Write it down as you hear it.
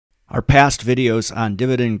Our past videos on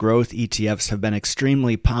dividend growth ETFs have been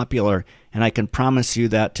extremely popular, and I can promise you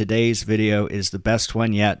that today's video is the best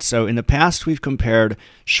one yet. So in the past, we've compared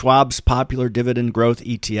Schwab's popular dividend growth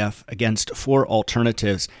ETF against 4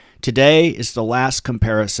 alternatives. Today is the last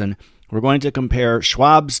comparison. We're going to compare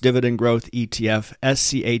Schwab's dividend growth ETF,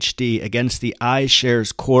 SCHD, against the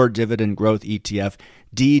iShares core dividend growth ETF,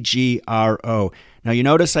 DGRO. Now, you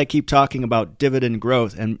notice I keep talking about dividend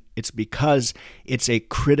growth, and it's because it's a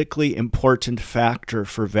critically important factor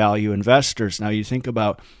for value investors. Now, you think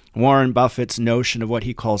about Warren Buffett's notion of what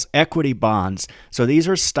he calls equity bonds. So these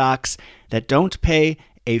are stocks that don't pay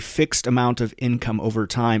a fixed amount of income over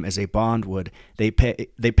time as a bond would. They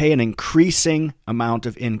pay an increasing amount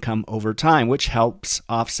of income over time, which helps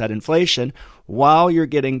offset inflation. While you're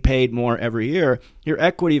getting paid more every year, your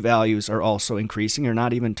equity values are also increasing. You're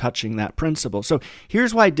not even touching that principle. So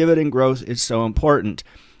here's why dividend growth is so important.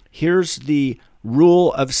 Here's the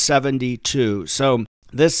rule of 72. So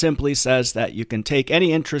this simply says that you can take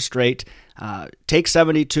any interest rate, take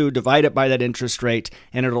 72, divide it by that interest rate,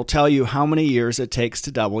 and it'll tell you how many years it takes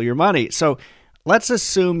to double your money. So let's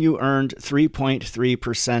assume you earned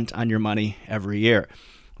 3.3% on your money every year.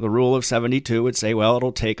 The rule of 72 would say, well,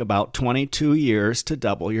 it'll take about 22 years to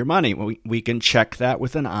double your money. Well, we can check that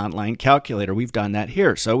with an online calculator. We've done that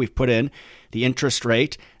here. So we've put in the interest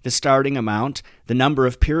rate, the starting amount, the number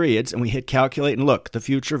of periods, and we hit calculate, and look, the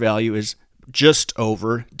future value is just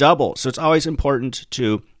over double. So it's always important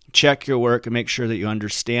to check your work and make sure that you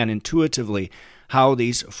understand intuitively how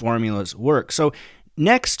these formulas work. So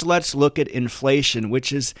next, let's look at inflation,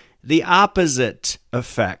 which is the opposite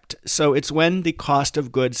effect. So it's when the cost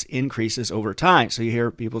of goods increases over time. So you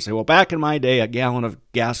hear people say, well, back in my day, a gallon of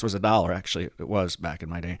gas was $1. Actually, it was back in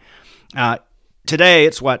my day. Today,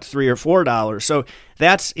 it's what, $3 or $4. So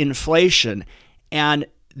that's inflation. And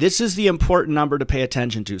this is the important number to pay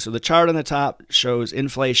attention to. So the chart on the top shows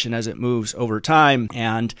inflation as it moves over time,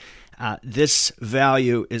 and this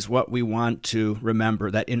value is what we want to remember,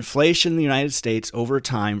 that inflation in the United States over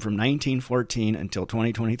time from 1914 until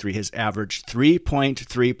 2023 has averaged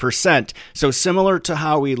 3.3%. So similar to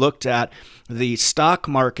how we looked at the stock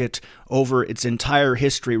market over its entire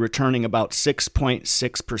history returning about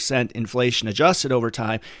 6.6% inflation adjusted over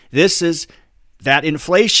time, this is that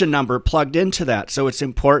inflation number plugged into that. So it's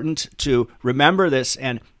important to remember this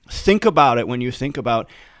and think about it when you think about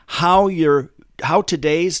how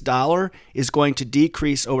today's dollar is going to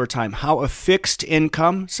decrease over time, how a fixed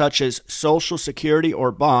income such as Social Security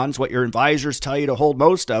or bonds, what your advisors tell you to hold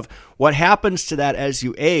most of, what happens to that as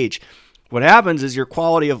you age. What happens is your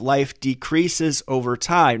quality of life decreases over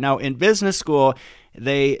time. Now, in business school,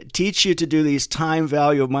 they teach you to do these time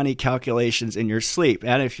value of money calculations in your sleep.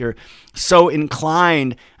 And if you're so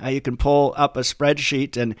inclined, you can pull up a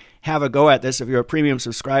spreadsheet and have a go at this. If you're a premium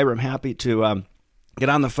subscriber, I'm happy to get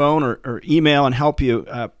on the phone or email and help you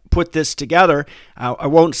put this together. I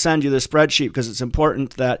won't send you the spreadsheet because it's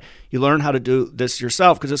important that you learn how to do this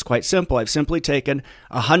yourself because it's quite simple. I've simply taken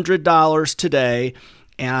 $100 today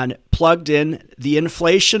and plugged in the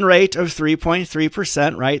inflation rate of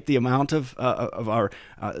 3.3%, right? The amount of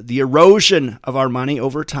the erosion of our money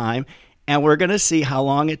over time. And we're going to see how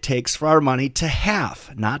long it takes for our money to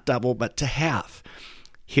halve, not double, but to halve.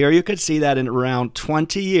 Here you could see that in around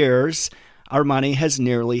 20 years, our money has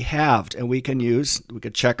nearly halved. And we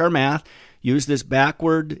could check our math, use this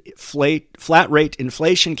backward flat rate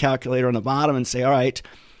inflation calculator on the bottom and say, all right,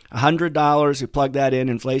 $100, you plug that in,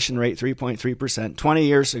 inflation rate 3.3% 20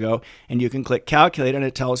 years ago, and you can click calculate, and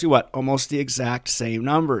it tells you what? Almost the exact same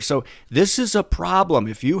number. So this is a problem.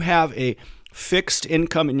 If you have a fixed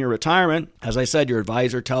income in your retirement, as I said, your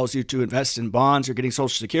advisor tells you to invest in bonds, you're getting Social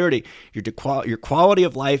Security, your quality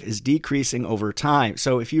of life is decreasing over time.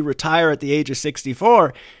 So if you retire at the age of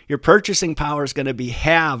 64, your purchasing power is going to be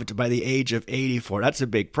halved by the age of 84. That's a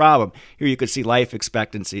big problem. Here you could see life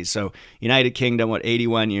expectancy. So United Kingdom,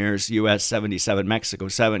 81 years, US 77, Mexico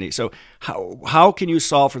 70. So how can you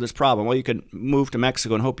solve for this problem? Well, you can move to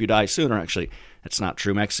Mexico and hope you die sooner, actually. That's not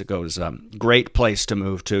true. Mexico is a great place to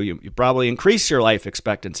move to. You probably increase your life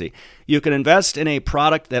expectancy. You can invest in a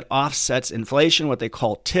product that offsets inflation, what they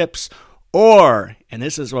call TIPS, or, and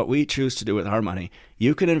this is what we choose to do with our money,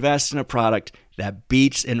 you can invest in a product that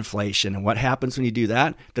beats inflation. And what happens when you do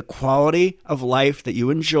that? The quality of life that you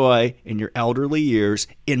enjoy in your elderly years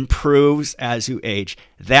improves as you age.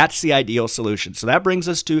 That's the ideal solution. So that brings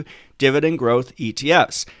us to dividend growth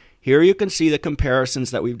ETFs. Here you can see the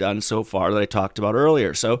comparisons that we've done so far that I talked about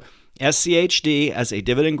earlier. So SCHD as a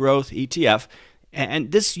dividend growth ETF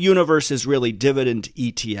And this universe is really dividend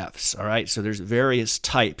ETFs, all right? So there's various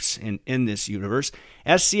types in this universe.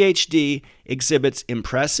 SCHD exhibits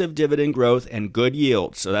impressive dividend growth and good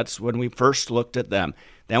yield. So that's when we first looked at them.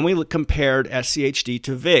 Then we compared SCHD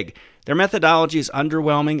to VIG. Their methodology is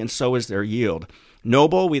underwhelming, and so is their yield.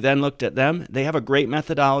 Noble, we then looked at them. They have a great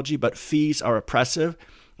methodology, but fees are oppressive.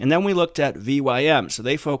 And then we looked at VYM. So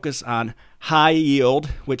they focus on high yield,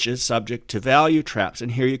 which is subject to value traps.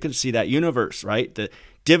 And here you can see that universe, right? The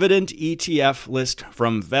dividend ETF list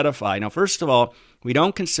from Vetify. Now, first of all, we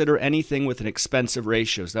don't consider anything with an expensive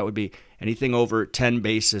ratio. So that would be anything over 10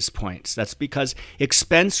 basis points. That's because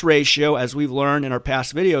expense ratio, as we've learned in our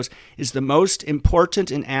past videos, is the most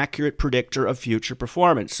important and accurate predictor of future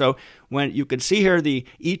performance. So when you can see here the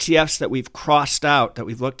ETFs that we've crossed out, that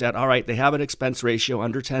we've looked at, all right, they have an expense ratio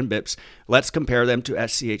under 10 bips. Let's compare them to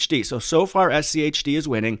SCHD. So far, SCHD is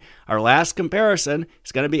winning. Our last comparison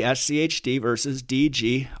is going to be SCHD versus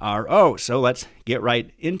DGRO. So let's get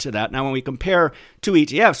right into that. Now, when we compare two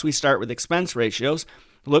ETFs, we start with expense ratios.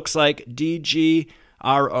 Looks like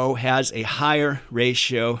DGRO has a higher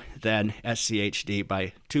ratio than SCHD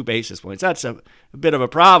by 2 basis points. That's a bit of a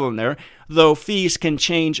problem there, though fees can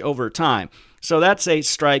change over time. So that's a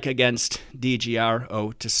strike against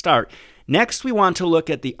DGRO to start. Next, we want to look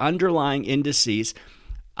at the underlying indices.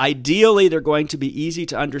 Ideally, they're going to be easy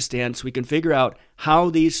to understand so we can figure out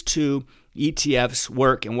how these two ETFs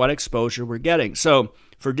work and what exposure we're getting. So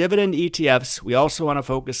for dividend ETFs, we also want to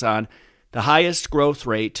focus on the highest growth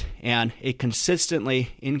rate and a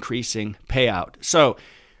consistently increasing payout. So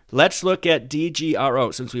let's look at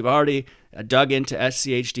DGRO. Since we've already dug into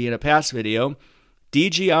SCHD in a past video,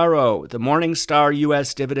 DGRO, the Morningstar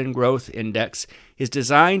U.S. Dividend Growth Index, is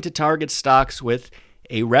designed to target stocks with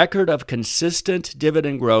a record of consistent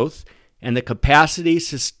dividend growth and the capacity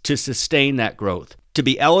to sustain that growth. To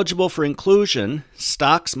be eligible for inclusion,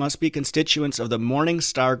 stocks must be constituents of the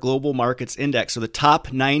Morningstar Global Markets Index, so the top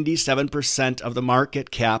 97% of the market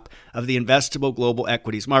cap of the investable global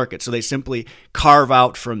equities market. So they simply carve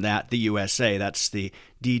out from that the USA. That's the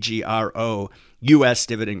DGRO U.S.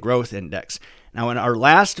 Dividend Growth Index. Now, in our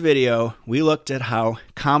last video, we looked at how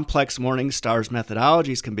complex Morningstar's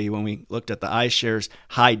methodologies can be when we looked at the iShares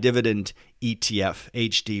High Dividend ETF,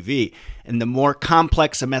 HDV. And the more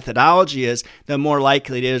complex a methodology is, the more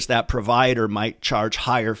likely it is that provider might charge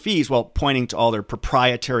higher fees while pointing to all their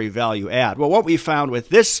proprietary value add. Well, what we found with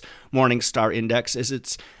this Morningstar index is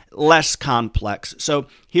it's less complex. So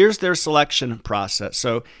here's their selection process.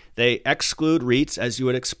 So they exclude REITs as you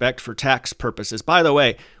would expect for tax purposes. By the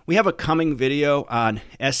way, we have a coming video on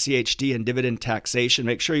SCHD and dividend taxation.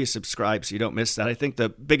 Make sure you subscribe so you don't miss that. I think the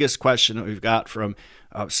biggest question that we've got from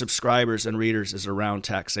subscribers and readers is around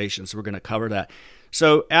taxation, so we're going to cover that.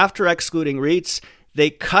 So after excluding REITs, they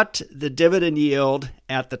cut the dividend yield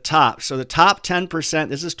at the top. So the top 10%,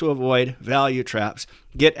 this is to avoid value traps,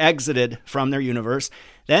 get exited from their universe.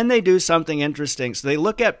 Then they do something interesting. So they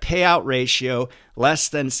look at payout ratio less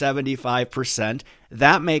than 75%.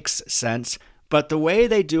 That makes sense. But the way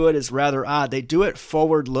they do it is rather odd. They do it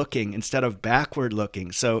forward-looking instead of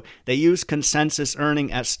backward-looking. So they use consensus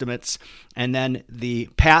earning estimates and then the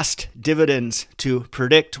past dividends to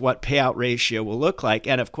predict what payout ratio will look like.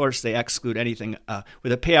 And of course, they exclude anything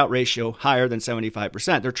with a payout ratio higher than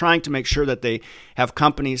 75%. They're trying to make sure that they have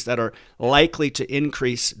companies that are likely to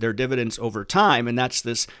increase their dividends over time. And that's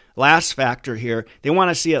this last factor here. They want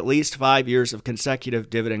to see at least 5 years of consecutive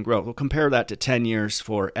dividend growth. We'll compare that to 10 years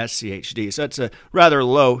for SCHD. So it's a rather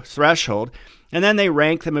low threshold. And then they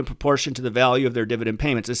rank them in proportion to the value of their dividend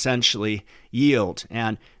payments, essentially yield.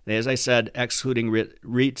 And as I said, excluding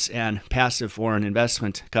REITs and passive foreign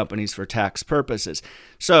investment companies for tax purposes.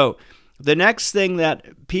 So the next thing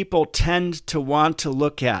that people tend to want to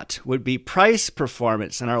look at would be price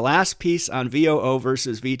performance. And our last piece on VOO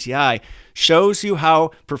versus VTI shows you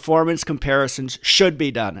how performance comparisons should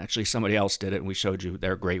be done. Actually, somebody else did it, and we showed you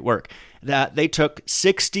their great work. That they took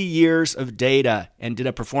 60 years of data and did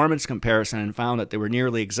a performance comparison and found that they were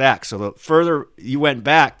nearly exact. So the further you went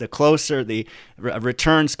back, the closer the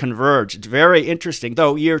returns converge. It's very interesting,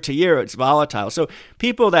 though year to year it's volatile. So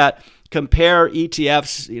people that compare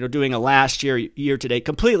ETFs, doing a last year, year to date,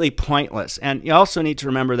 completely pointless. And you also need to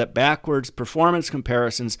remember that backwards performance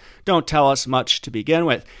comparisons don't tell us much to begin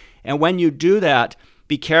with. And when you do that,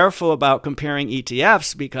 be careful about comparing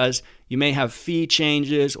ETFs because you may have fee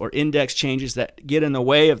changes or index changes that get in the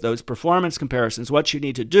way of those performance comparisons. What you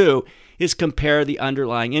need to do is compare the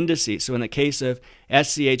underlying indices. So in the case of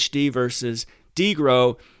SCHD versus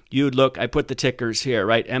DGRO, you'd look, I put the tickers here,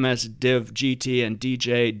 right? MSDIV, GT, and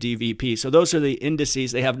DJDVP. So those are the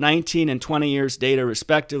indices. They have 19 and 20 years data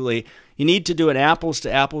respectively. You need to do an apples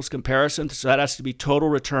to apples comparison. So that has to be total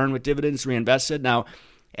return with dividends reinvested. Now,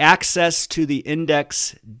 access to the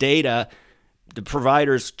index data, the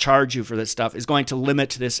providers charge you for this stuff, is going to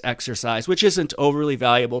limit this exercise, which isn't overly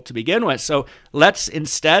valuable to begin with. So let's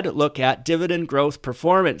instead look at dividend growth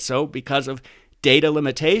performance. So because of data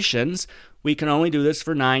limitations, we can only do this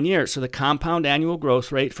for 9 years. So the compound annual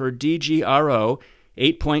growth rate for DGRO,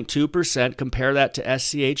 8.2%. Compare that to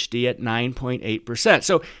SCHD at 9.8%.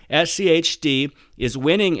 So SCHD is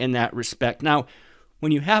winning in that respect. Now,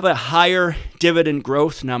 when you have a higher dividend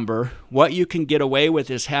growth number, what you can get away with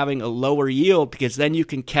is having a lower yield, because then you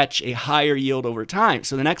can catch a higher yield over time.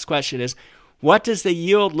 So the next question is, what does the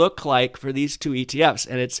yield look like for these two ETFs?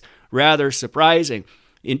 And it's rather surprising.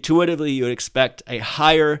 Intuitively, you would expect a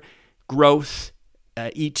higher growth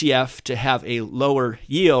ETF to have a lower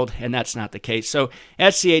yield, and that's not the case. So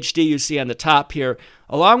SCHD, you see on the top here,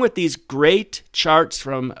 along with these great charts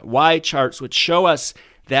from Y charts, which show us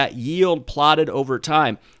that yield plotted over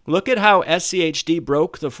time. Look at how SCHD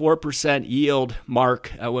broke the 4% yield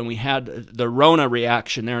mark when we had the Rona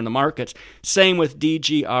reaction there in the markets. Same with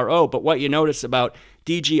DGRO. But what you notice about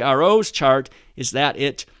DGRO's chart is that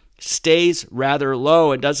it stays rather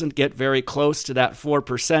low and doesn't get very close to that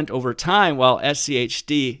 4% over time, while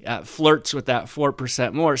SCHD flirts with that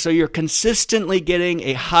 4% more. So you're consistently getting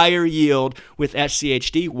a higher yield with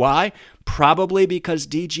SCHD. Why? Probably because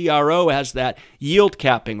DGRO has that yield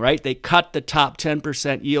capping, right? They cut the top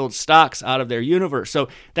 10% yield stocks out of their universe. So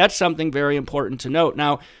that's something very important to note.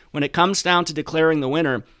 Now, when it comes down to declaring the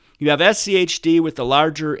winner, you have SCHD with the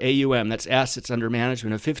larger AUM, that's assets under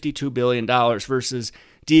management, of $52 billion versus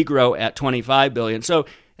DGRO at $25 billion. So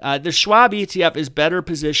the Schwab ETF is better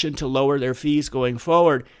positioned to lower their fees going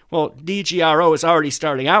forward. Well, DGRO is already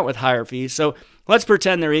starting out with higher fees, so let's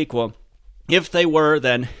pretend they're equal. If they were,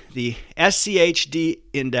 then the SCHD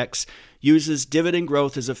index uses dividend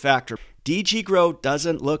growth as a factor. DGRO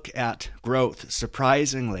doesn't look at growth,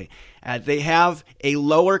 surprisingly. They have a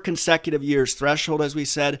lower consecutive years threshold, as we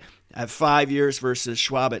said, at 5 years versus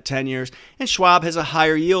Schwab at 10 years. And Schwab has a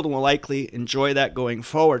higher yield and will likely enjoy that going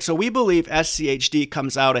forward. So we believe SCHD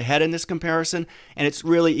comes out ahead in this comparison, and it's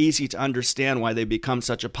really easy to understand why they become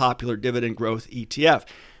such a popular dividend growth ETF.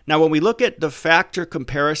 Now, when we look at the factor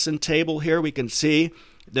comparison table here, we can see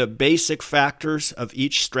the basic factors of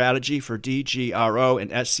each strategy for DGRO and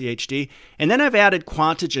SCHD. And then I've added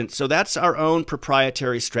quantigents. So that's our own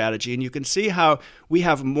proprietary strategy. And you can see how we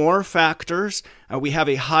have more factors. We have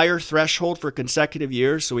a higher threshold for consecutive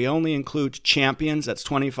years. So we only include champions. That's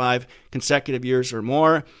 25 consecutive years or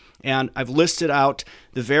more. And I've listed out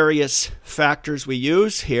the various factors we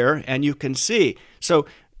use here. And you can see. So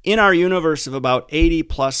in our universe of about 80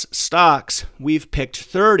 plus stocks, we've picked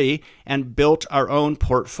 30 and built our own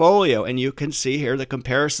portfolio. And you can see here the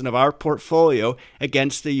comparison of our portfolio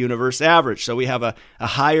against the universe average. So we have a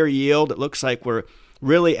higher yield. It looks like we're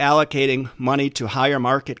really allocating money to higher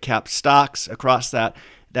market cap stocks across that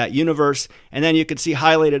universe. And then you can see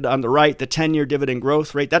highlighted on the right the 10-year dividend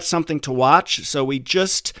growth rate. That's something to watch. So we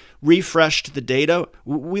just refreshed the data.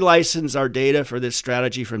 We license our data for this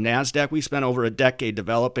strategy from NASDAQ. We spent over a decade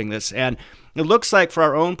developing this. And it looks like for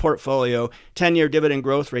our own portfolio, 10-year dividend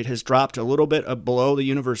growth rate has dropped a little bit below the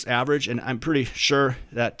universe average. And I'm pretty sure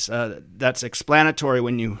that that's explanatory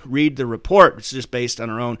when you read the report. It's just based on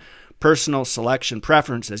our own personal selection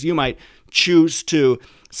preferences. You might choose to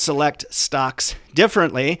select stocks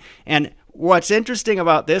differently. And what's interesting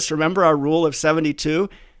about this, remember our rule of 72?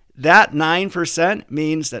 That 9%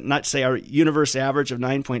 means that, not say our universe average of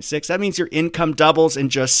 9.6, that means your income doubles in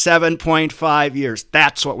just 7.5 years.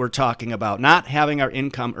 That's what we're talking about, not having our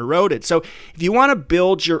income eroded. So if you want to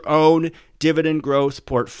build your own dividend growth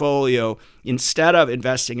portfolio instead of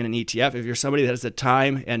investing in an ETF, if you're somebody that has the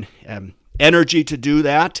time and energy to do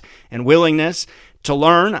that and willingness to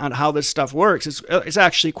learn on how this stuff works, it's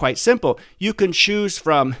actually quite simple. You can choose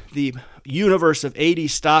from the universe of 80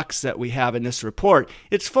 stocks that we have in this report.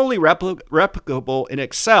 It's fully replicable in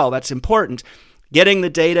Excel. That's important. Getting the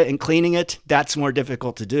data and cleaning it, that's more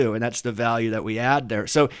difficult to do, and that's the value that we add there.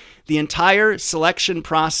 So the entire selection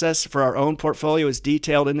process for our own portfolio is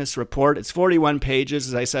detailed in this report. It's 41 pages.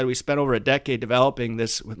 As I said, we spent over a decade developing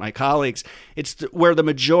this with my colleagues. It's where the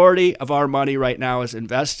majority of our money right now is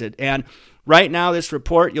invested. And right now, this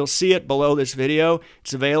report, you'll see it below this video.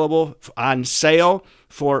 It's available on sale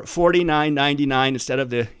for $49.99 instead of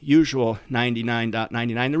the usual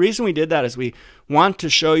 $99.99. The reason we did that is we want to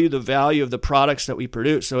show you the value of the products that we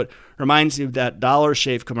produce. So it reminds you of that Dollar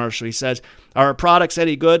Shave commercial. He says, are our products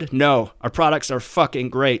any good? No, our products are fucking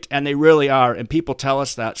great, and they really are, and people tell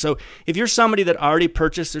us that. So if you're somebody that already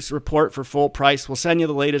purchased this report for full price, we'll send you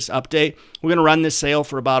the latest update. We're going to run this sale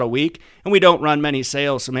for about a week, and we don't run many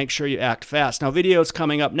sales, so make sure you act fast. Now, videos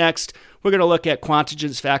coming up next. We're going to look at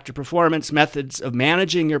Quantigen's factor performance, methods of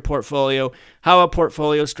managing your portfolio, how a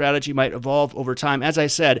portfolio strategy might evolve over time. As I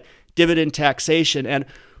said, dividend taxation, and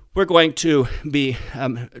we're going to be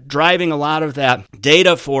driving a lot of that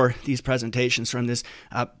data for these presentations from this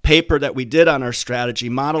paper that we did on our strategy,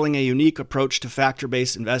 modeling a unique approach to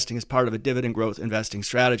factor-based investing as part of a dividend growth investing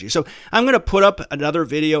strategy. So I'm going to put up another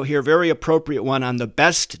video here, very appropriate one on the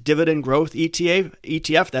best dividend growth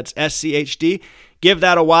ETF, that's SCHD. Give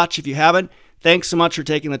that a watch if you haven't. Thanks so much for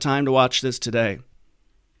taking the time to watch this today.